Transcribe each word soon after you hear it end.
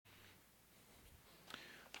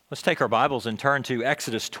Let's take our Bibles and turn to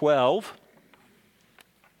Exodus 12.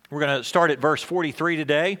 We're going to start at verse 43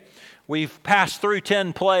 today. We've passed through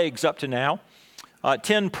 10 plagues up to now,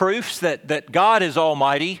 10 proofs that God is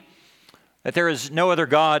almighty, that there is no other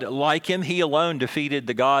God like him. He alone defeated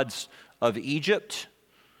the gods of Egypt.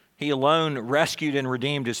 He alone rescued and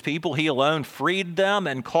redeemed his people. He alone freed them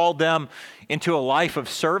and called them into a life of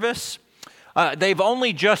service. They've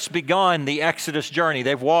only just begun the Exodus journey.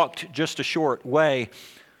 They've walked just a short way.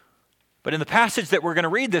 But in the passage that we're going to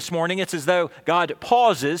read this morning, it's as though God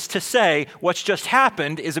pauses to say, what's just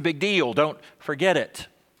happened is a big deal. Don't forget it.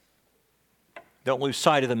 Don't lose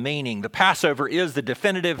sight of the meaning. The Passover is the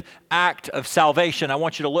definitive act of salvation. I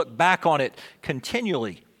want you to look back on it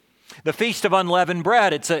continually. The Feast of Unleavened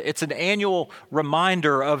Bread, it's an annual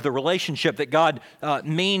reminder of the relationship that God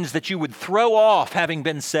means that you would throw off, having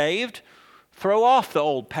been saved, throw off the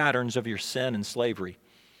old patterns of your sin and slavery.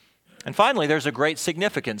 And finally, there's a great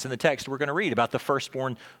significance in the text we're going to read about the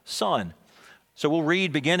firstborn son. So we'll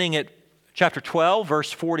read beginning at chapter 12,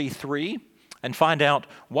 verse 43, and find out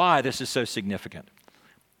why this is so significant.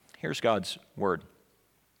 Here's God's word.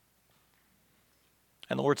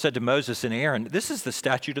 And the Lord said to Moses and Aaron, "This is the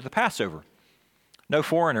statute of the Passover. No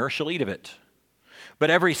foreigner shall eat of it. But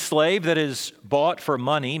every slave that is bought for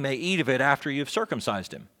money may eat of it after you have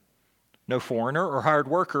circumcised him. No foreigner or hired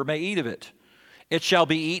worker may eat of it. It shall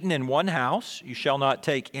be eaten in one house. You shall not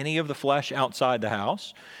take any of the flesh outside the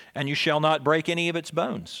house, and you shall not break any of its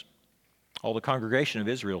bones. All the congregation of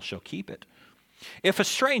Israel shall keep it. If a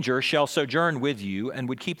stranger shall sojourn with you and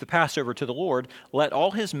would keep the Passover to the Lord, let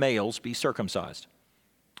all his males be circumcised.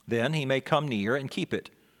 Then he may come near and keep it.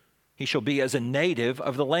 He shall be as a native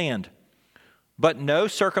of the land. But no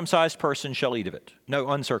circumcised person shall eat of it. No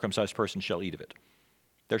uncircumcised person shall eat of it.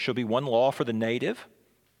 There shall be one law for the native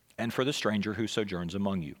and for the stranger who sojourns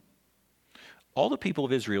among you." All the people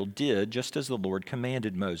of Israel did just as the Lord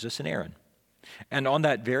commanded Moses and Aaron. And on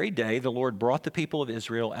that very day, the Lord brought the people of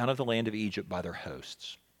Israel out of the land of Egypt by their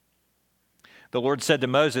hosts. The Lord said to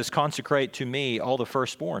Moses, "Consecrate to me all the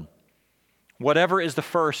firstborn. Whatever is the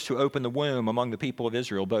first to open the womb among the people of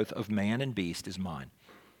Israel, both of man and beast, is mine."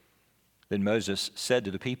 Then Moses said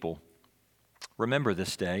to the people, "Remember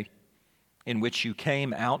this day in which you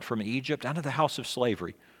came out from Egypt, out of the house of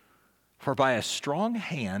slavery. For by a strong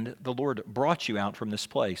hand the Lord brought you out from this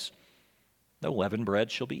place. No leavened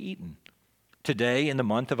bread shall be eaten. Today, in the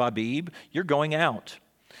month of Abib, you're going out.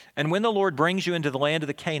 And when the Lord brings you into the land of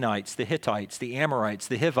the Canaanites, the Hittites, the Amorites,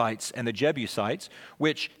 the Hivites, and the Jebusites,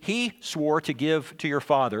 which he swore to give to your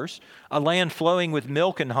fathers, a land flowing with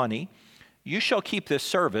milk and honey, you shall keep this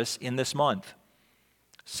service in this month.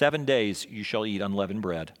 7 days you shall eat unleavened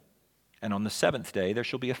bread. And on the seventh day there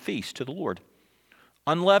shall be a feast to the Lord.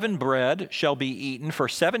 Unleavened bread shall be eaten for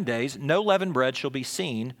 7 days. No leavened bread shall be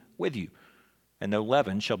seen with you, and no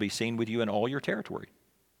leaven shall be seen with you in all your territory.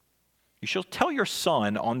 You shall tell your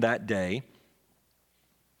son on that day,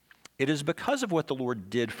 'It is because of what the Lord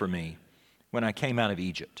did for me when I came out of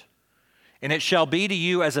Egypt. And it shall be to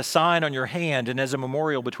you as a sign on your hand and as a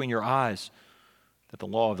memorial between your eyes, that the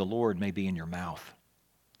law of the Lord may be in your mouth.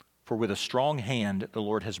 For with a strong hand the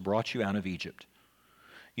Lord has brought you out of Egypt.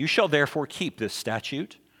 You shall therefore keep this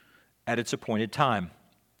statute at its appointed time,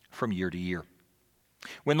 from year to year.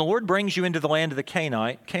 When the Lord brings you into the land of the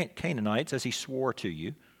Canaanites, as he swore to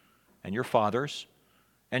you and your fathers,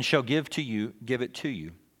 and shall give it to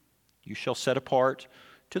you, you shall set apart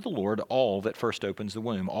to the Lord all that first opens the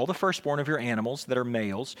womb. All the firstborn of your animals that are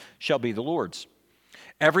males shall be the Lord's.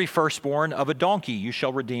 Every firstborn of a donkey you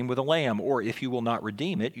shall redeem with a lamb, or if you will not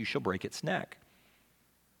redeem it, you shall break its neck.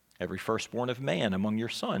 Every firstborn of man among your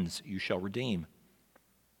sons you shall redeem.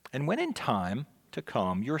 And when in time to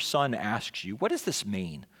come your son asks you, 'What does this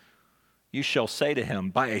mean?' you shall say to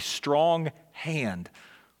him, 'By a strong hand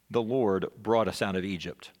the Lord brought us out of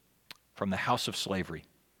Egypt, from the house of slavery.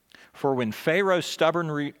 For when Pharaoh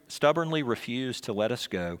stubbornly refused to let us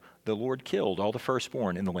go, the Lord killed all the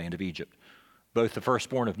firstborn in the land of Egypt, both the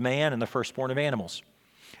firstborn of man and the firstborn of animals.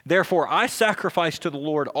 Therefore I sacrifice to the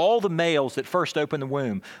Lord all the males that first open the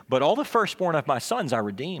womb, but all the firstborn of my sons I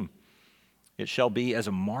redeem. It shall be as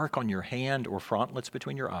a mark on your hand or frontlets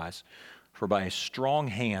between your eyes, for by a strong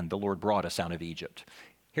hand the Lord brought us out of Egypt."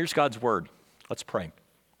 Here's God's word. Let's pray.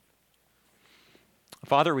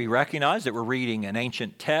 Father, we recognize that we're reading an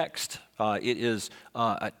ancient text. It is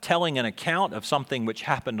telling an account of something which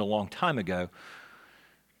happened a long time ago.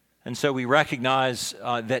 And so we recognize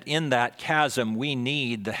that in that chasm, we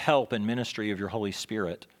need the help and ministry of your Holy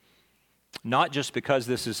Spirit. Not just because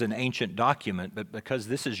this is an ancient document, but because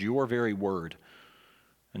this is your very word.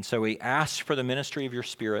 And so we ask for the ministry of your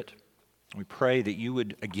Spirit. We pray that you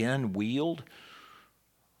would again wield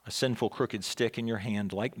a sinful, crooked stick in your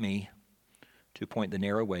hand like me to point the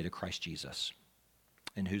narrow way to Christ Jesus,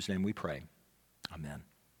 in whose name we pray. Amen.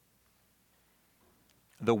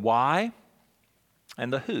 The why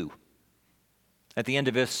and the who. At the end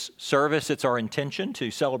of this service, it's our intention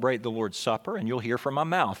to celebrate the Lord's Supper, and you'll hear from my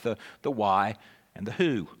mouth the why and the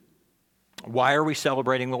who. Why are we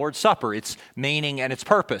celebrating the Lord's Supper? Its meaning and its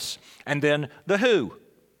purpose. And then the who.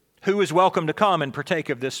 Who is welcome to come and partake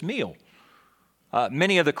of this meal?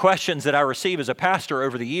 Many of the questions that I receive as a pastor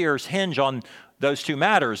over the years hinge on those two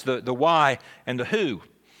matters, the why and the who.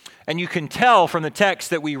 And you can tell from the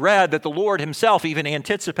text that we read that the Lord himself even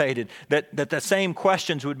anticipated that the same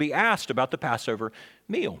questions would be asked about the Passover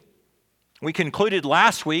meal. We concluded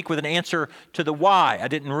last week with an answer to the why. I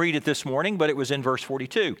didn't read it this morning, but it was in verse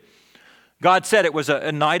 42. God said it was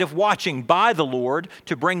a night of watching by the Lord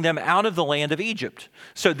to bring them out of the land of Egypt.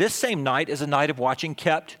 So this same night is a night of watching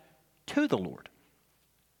kept to the Lord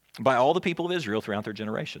by all the people of Israel throughout their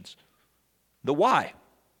generations. The why.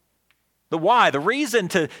 The why, the reason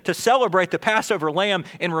to celebrate the Passover lamb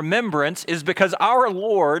in remembrance is because our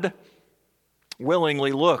Lord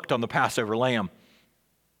willingly looked on the Passover lamb.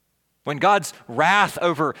 When God's wrath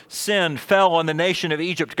over sin fell on the nation of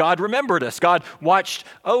Egypt, God remembered us. God watched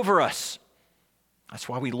over us. That's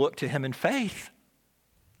why we look to him in faith.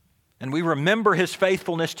 And we remember his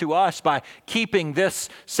faithfulness to us by keeping this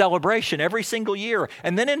celebration every single year.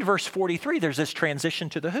 And then in verse 43, there's this transition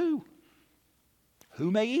to the who. Who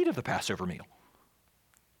may eat of the Passover meal?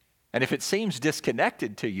 And if it seems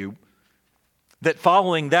disconnected to you, that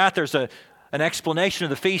following that there's an explanation of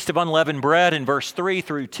the Feast of Unleavened Bread in verse 3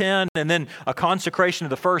 through 10, and then a consecration of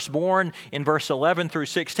the firstborn in verse 11 through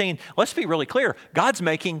 16. Let's be really clear. God's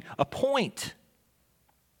making a point.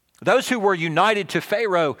 Those who were united to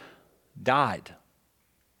Pharaoh died.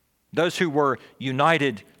 Those who were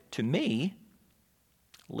united to me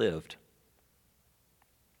lived.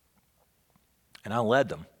 And I led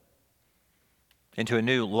them into a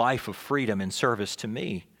new life of freedom and service to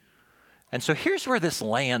me. And so here's where this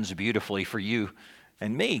lands beautifully for you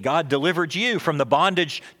and me. God delivered you from the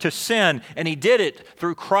bondage to sin, and he did it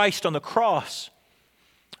through Christ on the cross.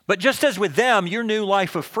 But just as with them, your new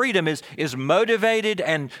life of freedom is motivated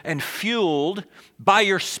and fueled by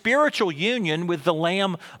your spiritual union with the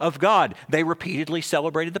Lamb of God. They repeatedly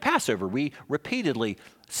celebrated the Passover. We repeatedly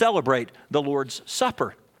celebrate the Lord's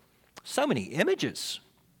Supper. So many images.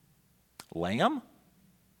 Lamb,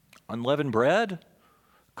 unleavened bread,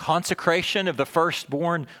 consecration of the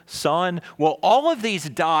firstborn son. Well, all of these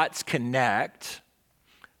dots connect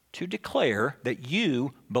to declare that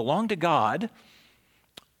you belong to God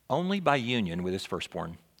only by union with his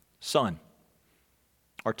firstborn son.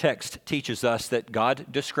 Our text teaches us that God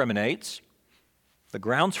discriminates, the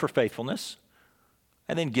grounds for faithfulness,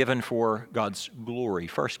 and then given for God's glory.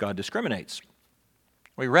 First, God discriminates.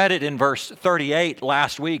 We read it in verse 38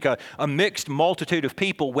 last week. A mixed multitude of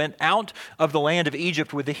people went out of the land of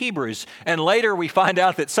Egypt with the Hebrews. And later we find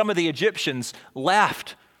out that some of the Egyptians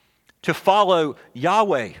left to follow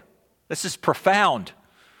Yahweh. This is profound.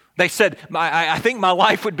 They said, I think my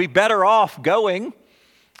life would be better off going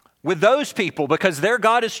with those people because their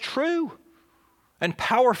God is true and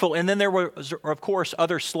powerful. And then there were, of course,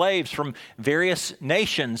 other slaves from various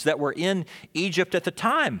nations that were in Egypt at the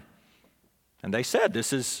time. And they said,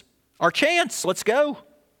 this is our chance, let's go.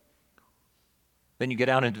 Then you get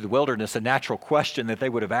out into the wilderness, a natural question that they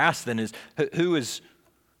would have asked then is, who is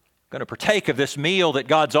going to partake of this meal that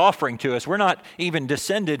God's offering to us? We're not even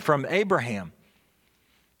descended from Abraham.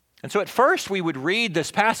 And so at first we would read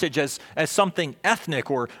this passage as something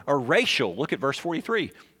ethnic or racial. Look at verse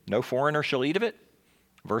 43. No foreigner shall eat of it.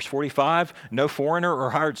 Verse 45, no foreigner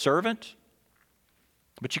or hired servant.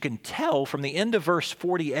 But you can tell from the end of verse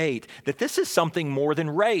 48 that this is something more than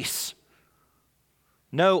race.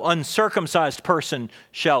 No uncircumcised person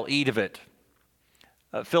shall eat of it.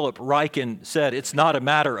 Philip Ryken said, it's not a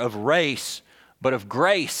matter of race, but of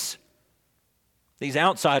grace. These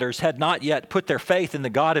outsiders had not yet put their faith in the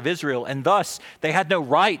God of Israel, and thus they had no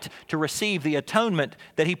right to receive the atonement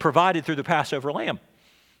that he provided through the Passover lamb.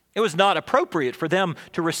 It was not appropriate for them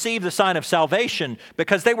to receive the sign of salvation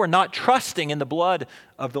because they were not trusting in the blood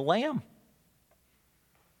of the lamb.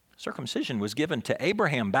 Circumcision was given to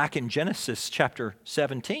Abraham back in Genesis chapter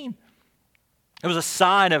 17. It was a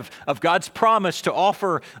sign of God's promise to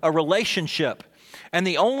offer a relationship. And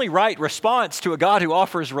the only right response to a God who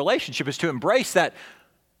offers relationship is to embrace that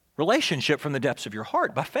relationship from the depths of your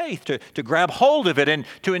heart by faith, to grab hold of it and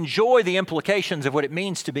to enjoy the implications of what it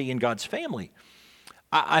means to be in God's family.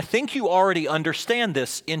 I think you already understand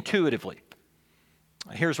this intuitively.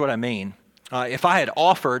 Here's what I mean. If I had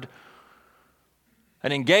offered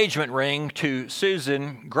an engagement ring to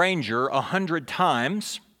Susan Granger 100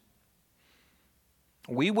 times,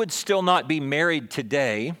 we would still not be married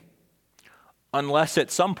today unless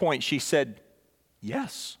at some point she said,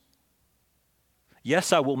 yes.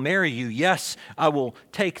 Yes, I will marry you. Yes, I will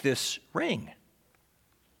take this ring.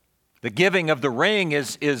 The giving of the ring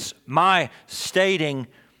is my stating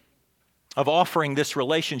of offering this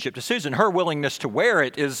relationship to Susan. Her willingness to wear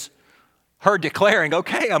it is her declaring,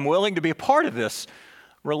 okay, I'm willing to be a part of this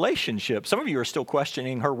relationship. Some of you are still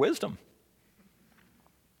questioning her wisdom.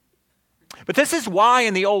 But this is why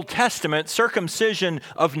in the Old Testament, circumcision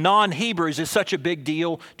of non-Hebrews is such a big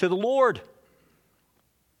deal to the Lord.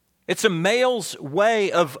 It's a male's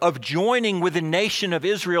way of joining with the nation of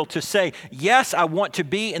Israel to say, yes, I want to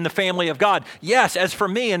be in the family of God. Yes, as for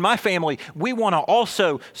me and my family, we want to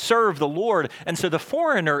also serve the Lord. And so the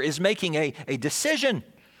foreigner is making a decision.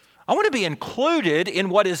 I want to be included in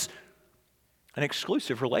what is an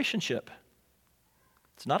exclusive relationship.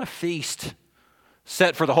 It's not a feast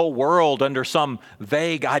set for the whole world under some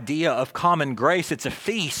vague idea of common grace. It's a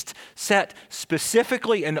feast set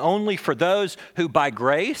specifically and only for those who by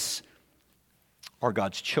grace are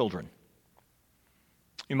God's children.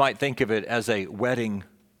 You might think of it as a wedding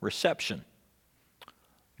reception.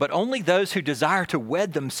 But only those who desire to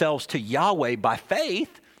wed themselves to Yahweh by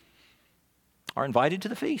faith are invited to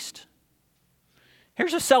the feast.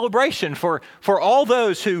 Here's a celebration for all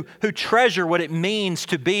those who treasure what it means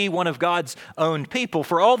to be one of God's own people,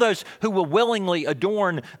 for all those who will willingly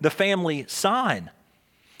adorn the family sign.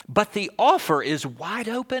 But the offer is wide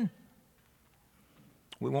open.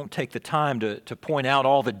 We won't take the time to point out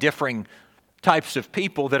all the differing types of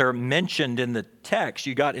people that are mentioned in the text.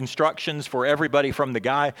 You got instructions for everybody from the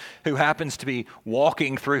guy who happens to be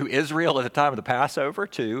walking through Israel at the time of the Passover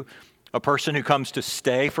to a person who comes to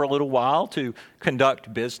stay for a little while to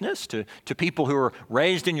conduct business, to people who are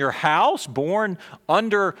raised in your house, born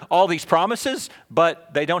under all these promises,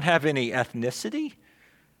 but they don't have any ethnicity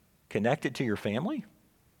connected to your family.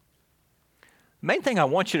 The main thing I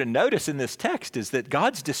want you to notice in this text is that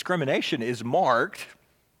God's discrimination is marked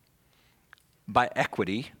by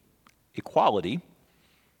equity, equality,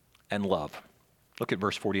 and love. Look at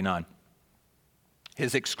verse 49.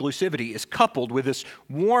 His exclusivity is coupled with this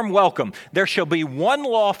warm welcome. There shall be one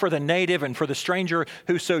law for the native and for the stranger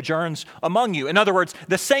who sojourns among you. In other words,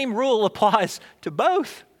 the same rule applies to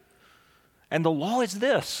both. And the law is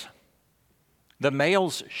this: the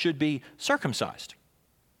males should be circumcised.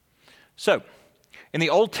 So, in the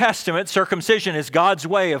Old Testament, circumcision is God's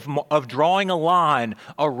way of drawing a line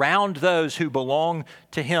around those who belong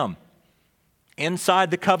to Him. Inside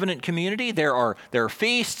the covenant community, there are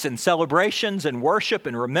feasts and celebrations and worship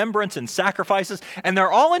and remembrance and sacrifices, and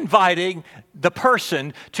they're all inviting the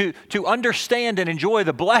person to understand and enjoy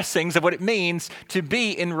the blessings of what it means to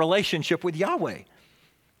be in relationship with Yahweh.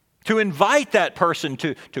 To invite that person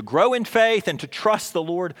to grow in faith and to trust the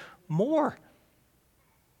Lord more,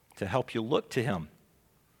 to help you look to Him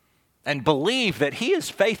and believe that He is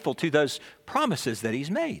faithful to those promises that He's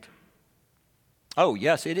made. Oh,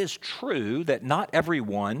 yes, it is true that not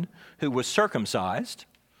everyone who was circumcised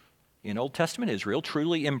in Old Testament Israel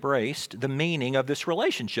truly embraced the meaning of this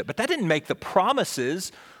relationship, but that didn't make the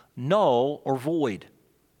promises null or void.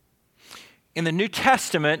 In the New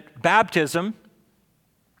Testament, baptism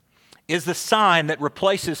is the sign that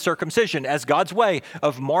replaces circumcision as God's way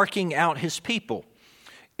of marking out His people.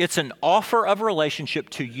 It's an offer of relationship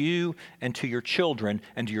to you and to your children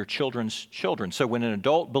and to your children's children. So when an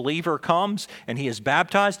adult believer comes and he is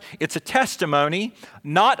baptized, it's a testimony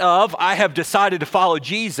not of, I have decided to follow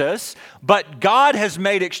Jesus, but God has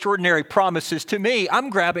made extraordinary promises to me. I'm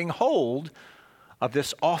grabbing hold of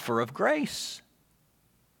this offer of grace.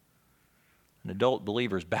 An adult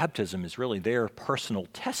believer's baptism is really their personal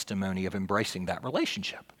testimony of embracing that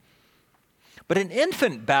relationship. But an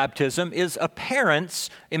infant baptism is a parent's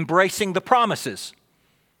embracing the promises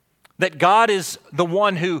that God is the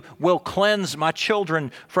one who will cleanse my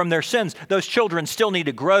children from their sins. Those children still need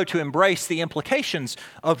to grow to embrace the implications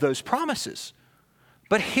of those promises.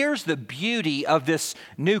 But here's the beauty of this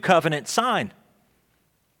new covenant sign.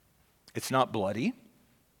 It's not bloody.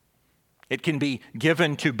 It can be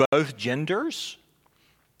given to both genders.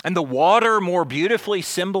 And the water more beautifully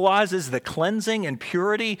symbolizes the cleansing and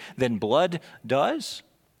purity than blood does.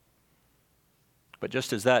 But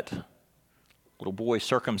just as that little boy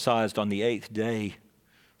circumcised on the 8th day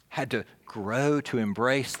had to grow to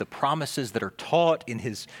embrace the promises that are taught in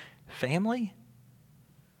his family,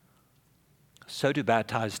 so do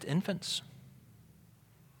baptized infants.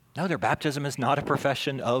 No, their baptism is not a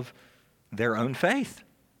profession of their own faith.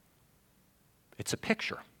 It's a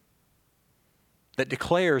picture that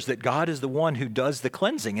declares that God is the one who does the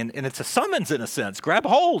cleansing. And it's a summons in a sense. Grab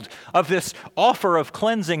hold of this offer of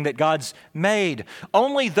cleansing that God's made.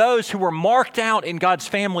 Only those who were marked out in God's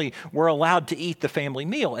family were allowed to eat the family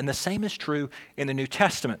meal. And the same is true in the New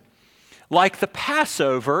Testament. Like the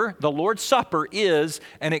Passover, the Lord's Supper is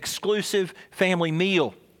an exclusive family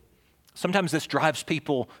meal. Sometimes this drives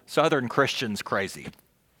people, Southern Christians, crazy.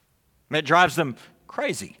 It drives them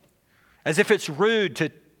crazy, as if it's rude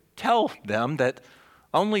to tell them that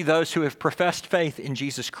only those who have professed faith in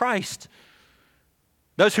Jesus Christ,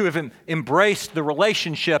 those who have embraced the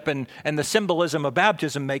relationship and the symbolism of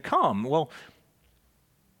baptism may come. Well,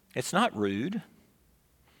 it's not rude.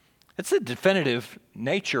 It's the definitive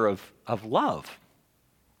nature of love.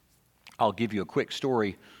 I'll give you a quick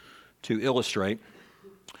story to illustrate.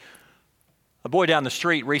 A boy down the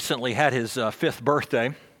street recently had his 5th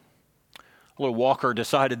birthday. Little Walker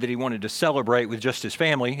decided that he wanted to celebrate with just his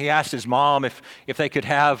family. He asked his mom if they could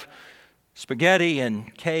have spaghetti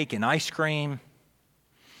and cake and ice cream.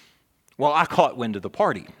 Well, I caught wind of the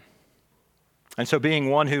party. And so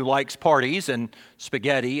being one who likes parties and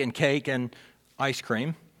spaghetti and cake and ice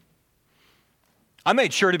cream, I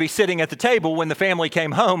made sure to be sitting at the table when the family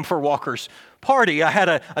came home for Walker's party. I had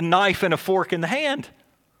a knife and a fork in the hand.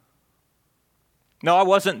 No, I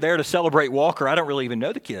wasn't there to celebrate Walker. I don't really even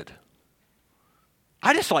know the kid.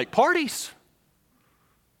 I just like parties.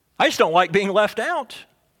 I just don't like being left out.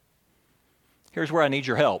 Here's where I need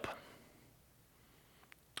your help.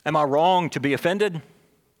 Am I wrong to be offended?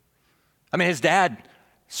 I mean, his dad,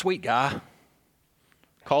 sweet guy,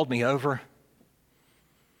 called me over.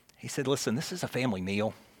 He said, listen, this is a family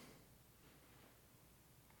meal.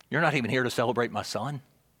 You're not even here to celebrate my son.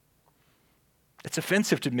 It's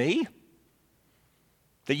offensive to me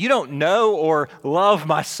that you don't know or love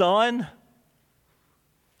my son,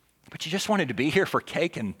 but you just wanted to be here for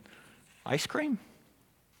cake and ice cream?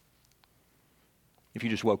 If you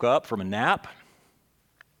just woke up from a nap,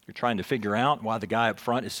 you're trying to figure out why the guy up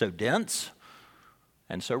front is so dense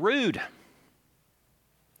and so rude.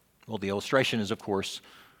 Well, the illustration is, of course,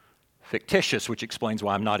 fictitious, which explains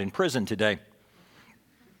why I'm not in prison today.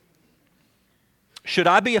 Should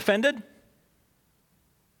I be offended?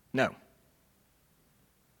 No.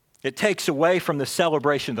 It takes away from the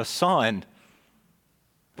celebration of the Son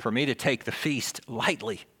for me to take the feast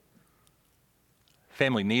lightly.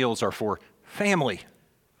 Family meals are for family,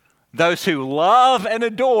 those who love and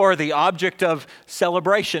adore the object of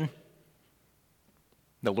celebration.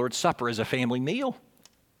 The Lord's Supper is a family meal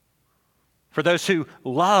for those who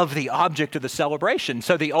love the object of the celebration.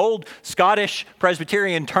 So the old Scottish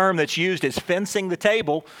Presbyterian term that's used is fencing the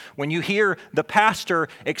table. When you hear the pastor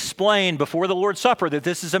explain before the Lord's Supper that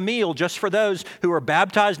this is a meal just for those who are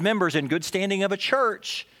baptized members in good standing of a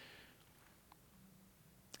church,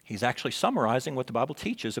 he's actually summarizing what the Bible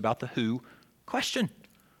teaches about the who question.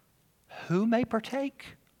 Who may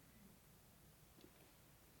partake?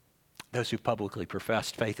 Those who publicly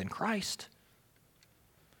professed faith in Christ.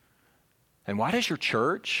 And why does your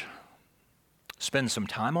church spend some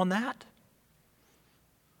time on that?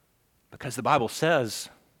 Because the Bible says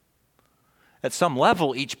at some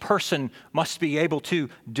level each person must be able to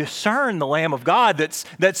discern the Lamb of God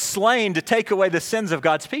that's slain to take away the sins of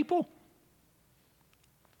God's people.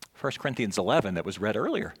 1 Corinthians 11 that was read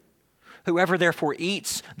earlier. Whoever therefore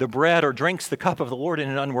eats the bread or drinks the cup of the Lord in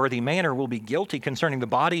an unworthy manner will be guilty concerning the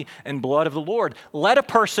body and blood of the Lord. Let a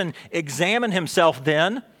person examine himself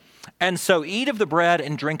then, and so eat of the bread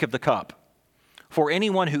and drink of the cup. For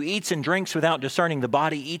anyone who eats and drinks without discerning the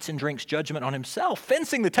body eats and drinks judgment on himself.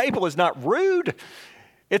 Fencing the table is not rude.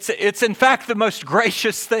 It's in fact the most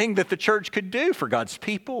gracious thing that the church could do for God's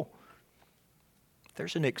people.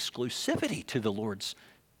 There's an exclusivity to the Lord's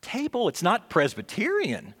table. It's not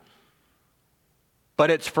Presbyterian,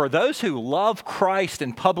 but it's for those who love Christ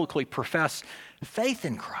and publicly profess faith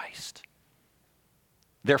in Christ.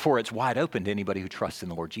 Therefore, it's wide open to anybody who trusts in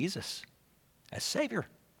the Lord Jesus as Savior.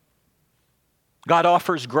 God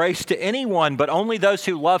offers grace to anyone, but only those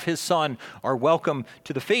who love His Son are welcome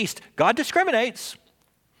to the feast. God discriminates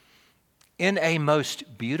in a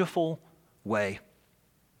most beautiful way.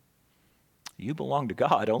 You belong to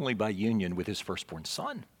God only by union with His firstborn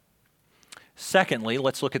Son. Secondly,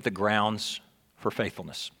 let's look at the grounds for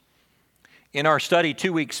faithfulness. In our study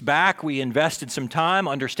 2 weeks back, we invested some time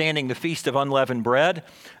understanding the Feast of Unleavened Bread.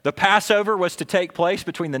 The Passover was to take place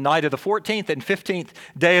between the night of the 14th and 15th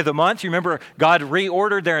day of the month. You remember, God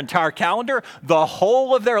reordered their entire calendar. The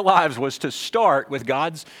whole of their lives was to start with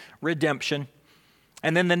God's redemption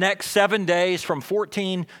And then the next 7 days from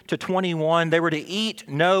 14 to 21, they were to eat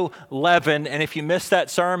no leaven. And if you missed that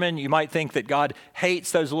sermon, you might think that God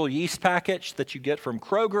hates those little yeast packets that you get from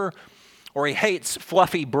Kroger, or he hates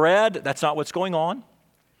fluffy bread. That's not what's going on.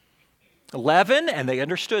 Leaven, and they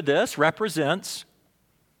understood this, represents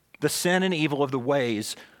the sin and evil of the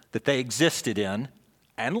ways that they existed in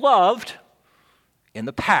and loved in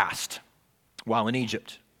the past while in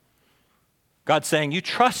Egypt. God's saying, you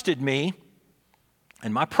trusted me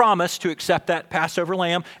and my promise to accept that Passover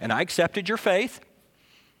lamb, and I accepted your faith.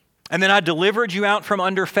 And then I delivered you out from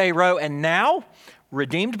under Pharaoh, and now,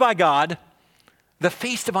 redeemed by God, the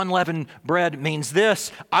Feast of Unleavened Bread means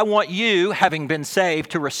this: I want you, having been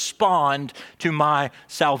saved, to respond to my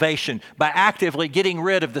salvation by actively getting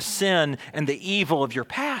rid of the sin and the evil of your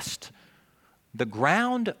past. The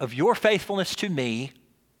ground of your faithfulness to me,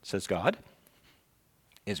 says God,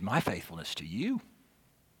 is my faithfulness to you.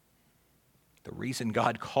 The reason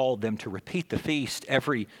God called them to repeat the feast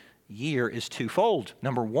every year is twofold.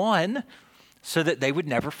 Number one, so that they would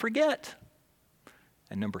never forget.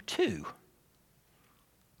 And number two,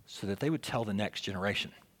 so that they would tell the next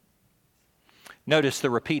generation. Notice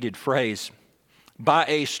the repeated phrase, by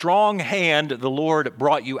a strong hand the Lord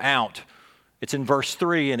brought you out. It's in verse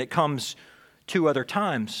 3, and it comes 2 other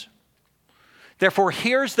times. Therefore,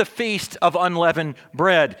 here's the feast of unleavened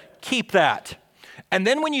bread. Keep that. And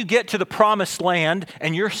then when you get to the promised land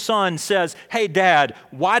and your son says, hey, Dad,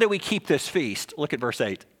 why do we keep this feast? Look at verse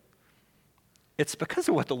 8. It's because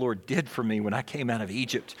of what the Lord did for me when I came out of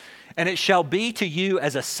Egypt. And it shall be to you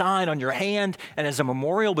as a sign on your hand and as a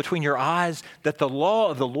memorial between your eyes, that the law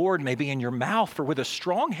of the Lord may be in your mouth. For with a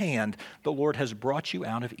strong hand the Lord has brought you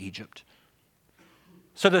out of Egypt.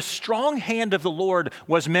 So the strong hand of the Lord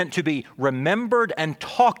was meant to be remembered and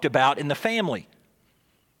talked about in the family.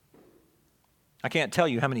 I can't tell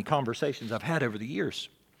you how many conversations I've had over the years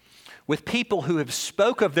with people who have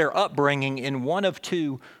spoke of their upbringing in one of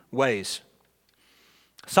two ways.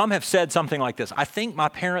 Some have said something like this: I think my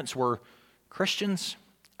parents were Christians.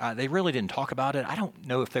 They really didn't talk about it. I don't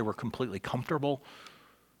know if they were completely comfortable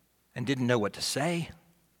and didn't know what to say.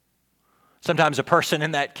 Sometimes a person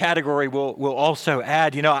in that category will also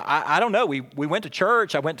add, I don't know, we went to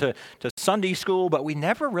church, I went to Sunday school, but we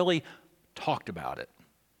never really talked about it.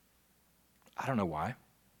 I don't know why.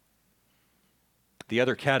 The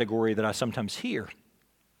other category that I sometimes hear,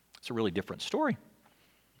 it's a really different story.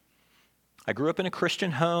 I grew up in a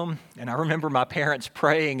Christian home, and I remember my parents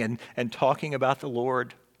praying and talking about the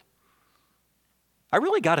Lord. I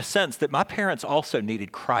really got a sense that my parents also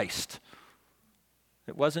needed Christ.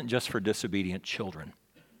 It wasn't just for disobedient children.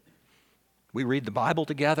 We read the Bible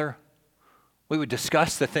together. We would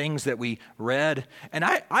discuss the things that we read. And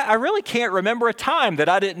I really can't remember a time that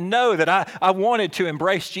I didn't know that I wanted to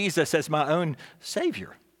embrace Jesus as my own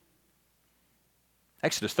Savior.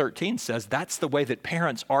 Exodus 13 says that's the way that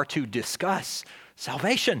parents are to discuss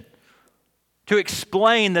salvation, to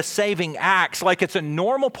explain the saving acts like it's a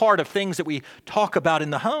normal part of things that we talk about in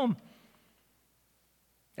the home.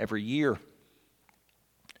 Every year,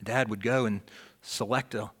 Dad would go and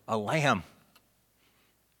select a lamb.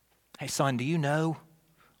 Hey, son, do you know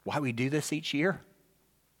why we do this each year?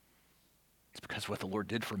 It's because of what the Lord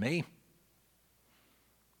did for me.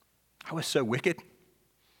 I was so wicked.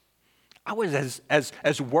 I was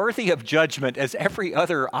as worthy of judgment as every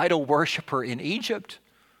other idol worshiper in Egypt.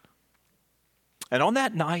 And on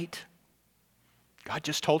that night, God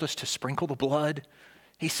just told us to sprinkle the blood.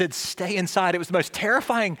 He said, stay inside. It was the most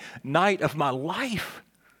terrifying night of my life.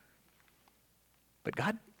 But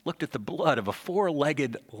God looked at the blood of a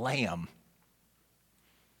 4-legged lamb,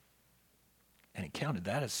 and He counted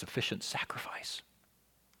that as sufficient sacrifice.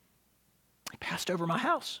 He passed over my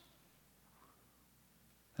house,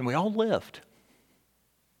 and we all lived.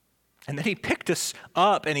 And then He picked us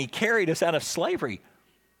up, and He carried us out of slavery.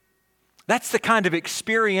 That's the kind of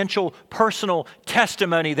experiential, personal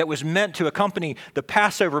testimony that was meant to accompany the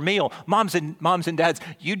Passover meal. Moms and dads,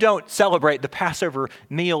 you don't celebrate the Passover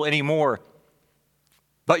meal anymore.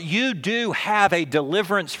 But you do have a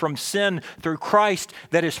deliverance from sin through Christ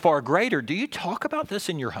that is far greater. Do you talk about this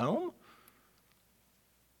in your home?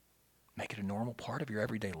 Make it a normal part of your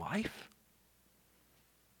everyday life?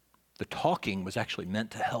 The talking was actually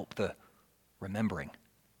meant to help the remembering.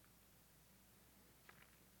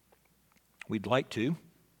 We'd like to,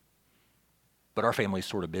 but our family's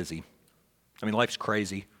sort of busy. I mean, life's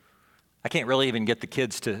crazy. I can't really even get the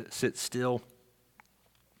kids to sit still.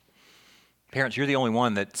 Parents, you're the only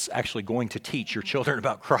one that's actually going to teach your children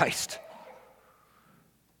about Christ.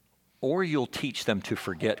 Or you'll teach them to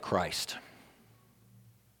forget Christ.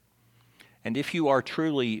 And if you are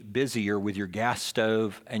truly busier with your gas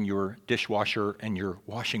stove and your dishwasher and your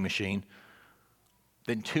washing machine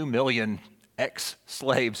than 2 million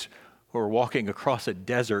ex-slaves who are walking across a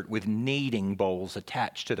desert with kneading bowls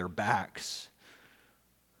attached to their backs,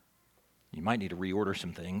 you might need to reorder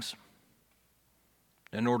some things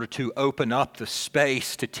in order to open up the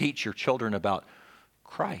space to teach your children about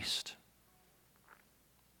Christ.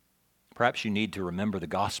 Perhaps you need to remember the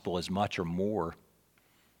gospel as much or more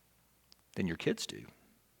than your kids do.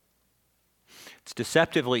 It's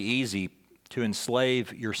deceptively easy to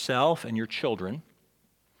enslave yourself and your children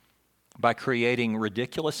by creating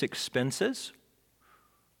ridiculous expenses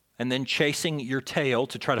and then chasing your tail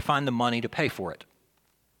to try to find the money to pay for it.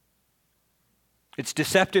 It's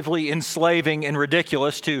deceptively enslaving and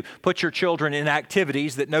ridiculous to put your children in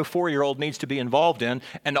activities that no 4-year-old needs to be involved in,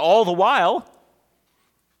 and all the while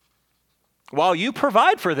you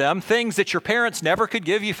provide for them things that your parents never could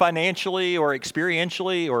give you financially or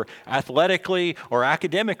experientially or athletically or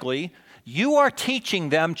academically, you are teaching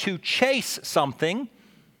them to chase something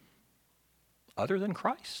other than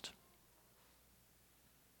Christ.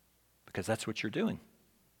 Because that's what you're doing.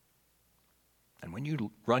 And when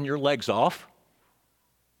you run your legs off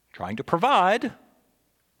trying to provide,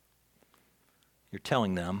 you're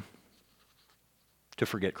telling them to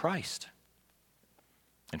forget Christ.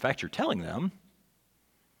 In fact, you're telling them,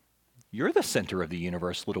 you're the center of the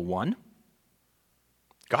universe, little one.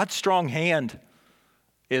 God's strong hand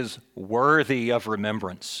is worthy of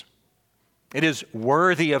remembrance. It is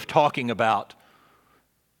worthy of talking about.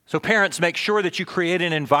 So parents, make sure that you create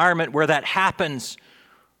an environment where that happens.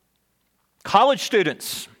 College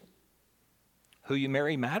students, who you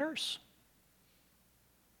marry matters.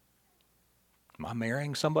 Am I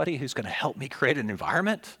marrying somebody who's going to help me create an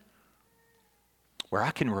environment where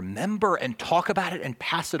I can remember and talk about it and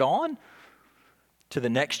pass it on to the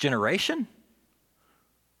next generation?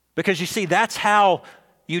 Because you see, that's how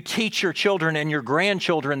you teach your children and your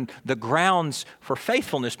grandchildren the grounds for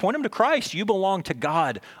faithfulness. Point them to Christ. You belong to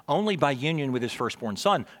God only by union with his firstborn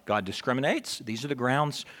son. God discriminates. These are the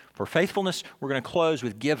grounds for faithfulness. We're going to close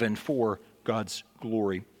with given for God's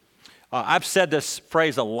glory. I've said this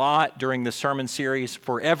phrase a lot during this sermon series.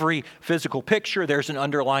 For every physical picture, there's an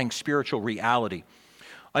underlying spiritual reality.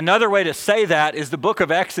 Another way to say that is the book of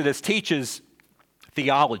Exodus teaches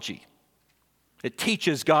theology. It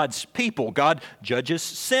teaches God's people. God judges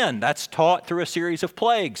sin. That's taught through a series of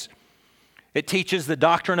plagues. It teaches the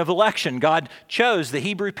doctrine of election. God chose the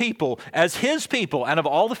Hebrew people as his people out of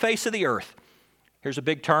all the face of the earth. Here's a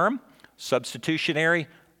big term: substitutionary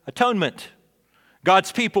atonement.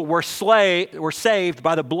 God's people were saved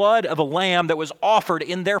by the blood of a lamb that was offered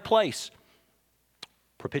in their place.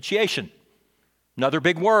 Propitiation. Another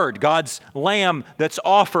big word. God's lamb that's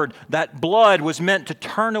offered, that blood was meant to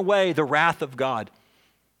turn away the wrath of God.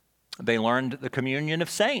 They learned the communion of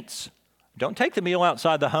saints. Don't take the meal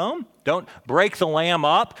outside the home. Don't break the lamb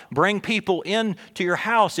up. Bring people into your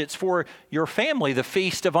house. It's for your family. The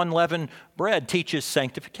Feast of Unleavened Bread teaches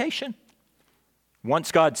sanctification.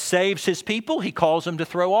 Once God saves his people, he calls them to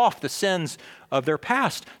throw off the sins of their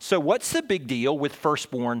past. So what's the big deal with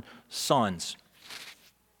firstborn sons?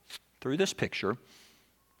 Through this picture,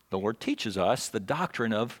 the Lord teaches us the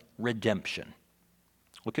doctrine of redemption.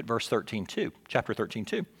 Look at verse 13:2, chapter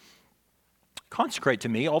 13:2. Consecrate to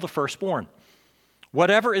me all the firstborn.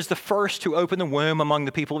 Whatever is the first to open the womb among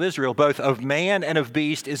the people of Israel, both of man and of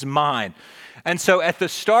beast, is mine. And so at the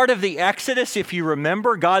start of the Exodus, if you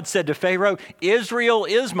remember, God said to Pharaoh, Israel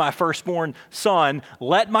is my firstborn son.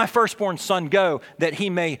 Let my firstborn son go that he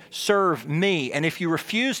may serve me. And if you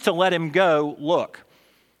refuse to let him go, look,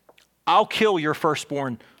 I'll kill your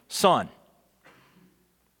firstborn son.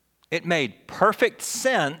 It made perfect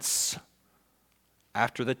sense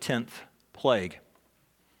after the 10th plague.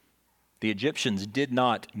 The Egyptians did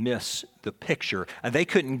not miss the picture, and they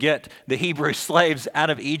couldn't get the Hebrew slaves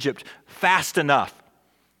out of Egypt fast enough.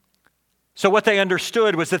 So what they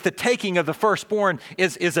understood was that the taking of the firstborn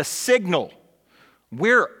is a signal.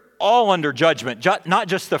 We're all under judgment, not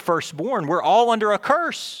just the firstborn. We're all under a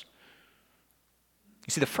curse.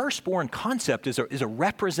 You see, the firstborn concept is a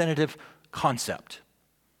representative concept.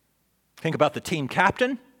 Think about the team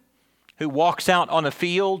captain who walks out on the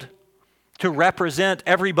field to represent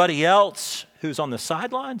everybody else who's on the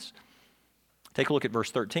sidelines. Take a look at verse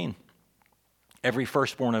 13. Every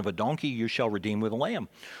firstborn of a donkey you shall redeem with a lamb.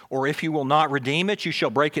 Or if you will not redeem it, you shall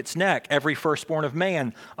break its neck. Every firstborn of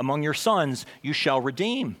man among your sons you shall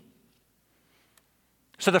redeem.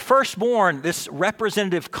 So the firstborn, this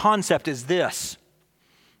representative concept is this: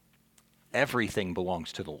 everything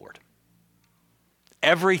belongs to the Lord.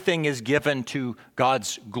 Everything is given to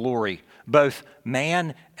God's glory, both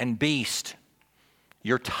man and beast.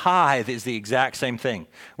 Your tithe is the exact same thing,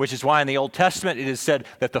 which is why in the Old Testament it is said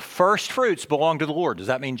that the first fruits belong to the Lord. Does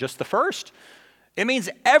that mean just the first? It means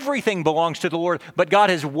everything belongs to the Lord, but God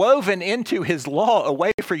has woven into his law a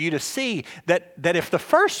way for you to see that if the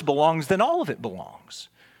first belongs, then all of it belongs.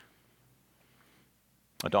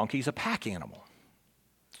 A donkey is a pack animal.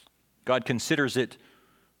 God considers it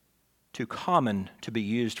too common to be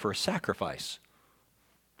used for a sacrifice.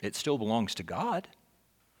 It still belongs to God.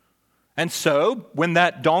 And so, when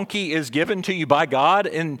that donkey is given to you by God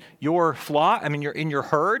in your flock, in your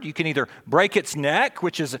herd, you can either break its neck,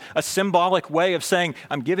 which is a symbolic way of saying,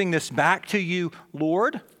 I'm giving this back to you,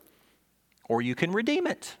 Lord, or you can redeem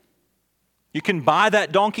it. You can buy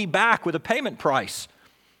that donkey back with a payment price.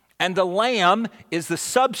 And the lamb is the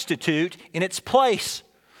substitute in its place.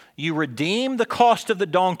 You redeem the cost of the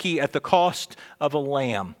donkey at the cost of a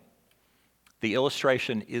lamb. The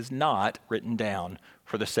illustration is not written down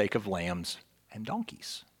for the sake of lambs and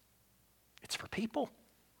donkeys. It's for people.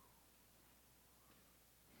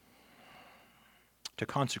 To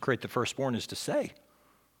consecrate the firstborn is to say,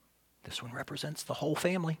 this one represents the whole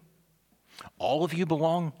family. All of you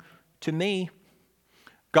belong to me.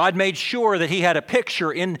 God made sure that he had a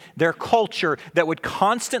picture in their culture that would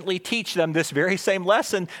constantly teach them this very same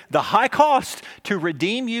lesson. The high cost to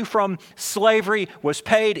redeem you from slavery was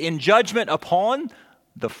paid in judgment upon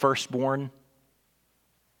the firstborn.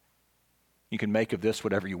 You can make of this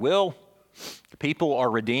whatever you will. The people are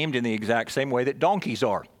redeemed in the exact same way that donkeys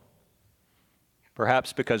are.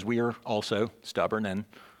 Perhaps because we are also stubborn and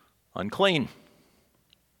unclean.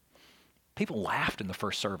 People laughed in the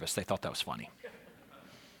first service. They thought that was funny.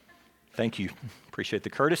 Thank you. Appreciate the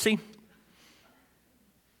courtesy.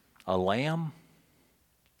 A lamb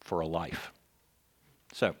for a life.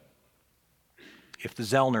 So, if the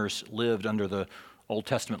Zellners lived under the Old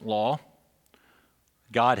Testament law,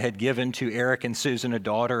 God had given to Eric and Susan a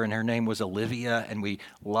daughter, and her name was Olivia, and we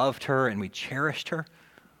loved her and we cherished her.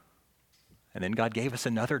 And then God gave us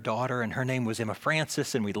another daughter, and her name was Emma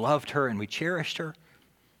Francis, and we loved her and we cherished her.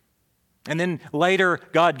 And then later,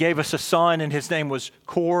 God gave us a son, and his name was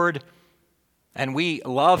Cord, and we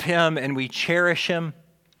love him and we cherish him.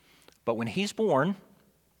 But when he's born,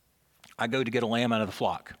 I go to get a lamb out of the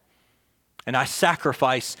flock. And I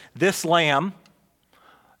sacrifice this lamb,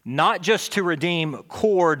 not just to redeem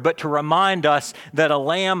Cord, but to remind us that a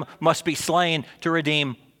lamb must be slain to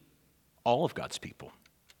redeem all of God's people.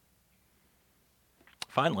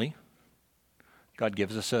 Finally, God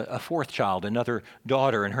gives us a fourth child, another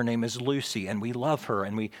daughter, and her name is Lucy, and we love her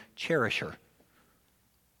and we cherish her.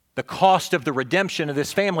 The cost of the redemption of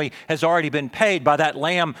this family has already been paid by that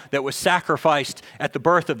lamb that was sacrificed at the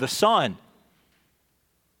birth of the son.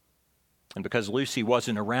 And because Lucy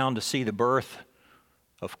wasn't around to see the birth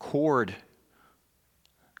of Cord,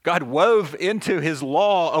 God wove into his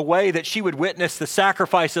law a way that she would witness the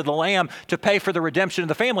sacrifice of the lamb to pay for the redemption of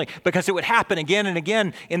the family, because it would happen again and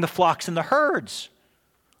again in the flocks and the herds.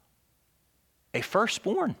 A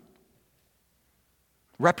firstborn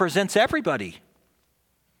represents everybody.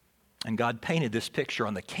 And God painted this picture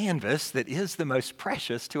on the canvas that is the most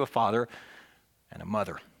precious to a father and a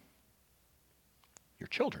mother. Your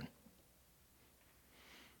children.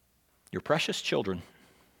 Your precious children.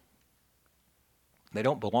 They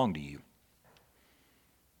don't belong to you.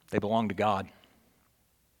 They belong to God.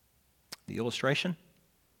 The illustration?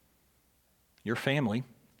 Your family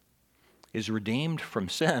is redeemed from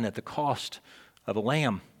sin at the cost of a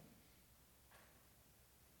lamb.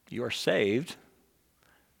 You are saved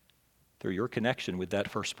through your connection with that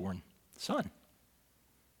firstborn son.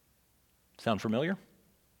 Sound familiar?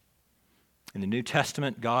 In the New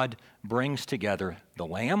Testament, God brings together the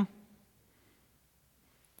lamb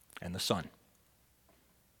and the son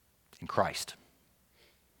in Christ.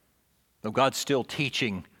 Though God's still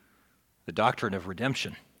teaching the doctrine of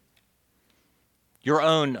redemption, your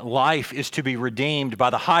own life is to be redeemed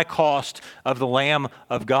by the high cost of the Lamb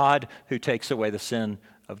of God who takes away the sin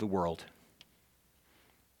of the world.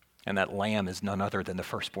 And that lamb is none other than the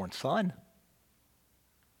firstborn son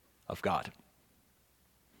of God.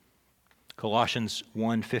 Colossians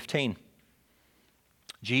 1:15.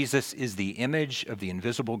 Jesus is the image of the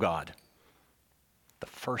invisible God, the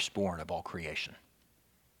firstborn of all creation.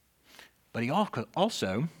 But he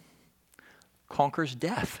also conquers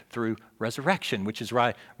death through resurrection, which is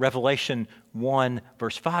why Revelation 1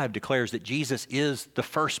 verse 5 declares that Jesus is the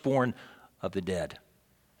firstborn of the dead.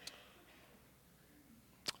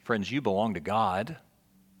 Friends, you belong to God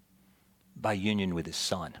by union with his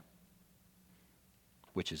Son,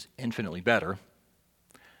 which is infinitely better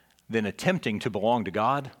than attempting to belong to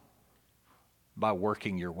God by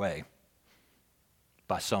working your way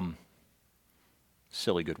by some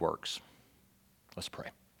silly good works. Let's pray.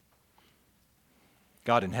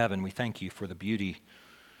 God in heaven, we thank you for the beauty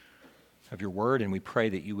of your word, and we pray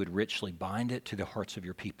that you would richly bind it to the hearts of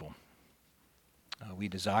your people. We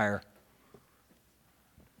desire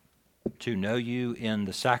to know you in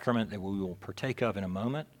the sacrament that we will partake of in a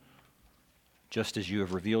moment, just as you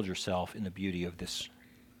have revealed yourself in the beauty of this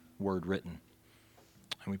word written.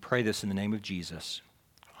 And we pray this in the name of Jesus.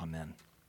 Amen.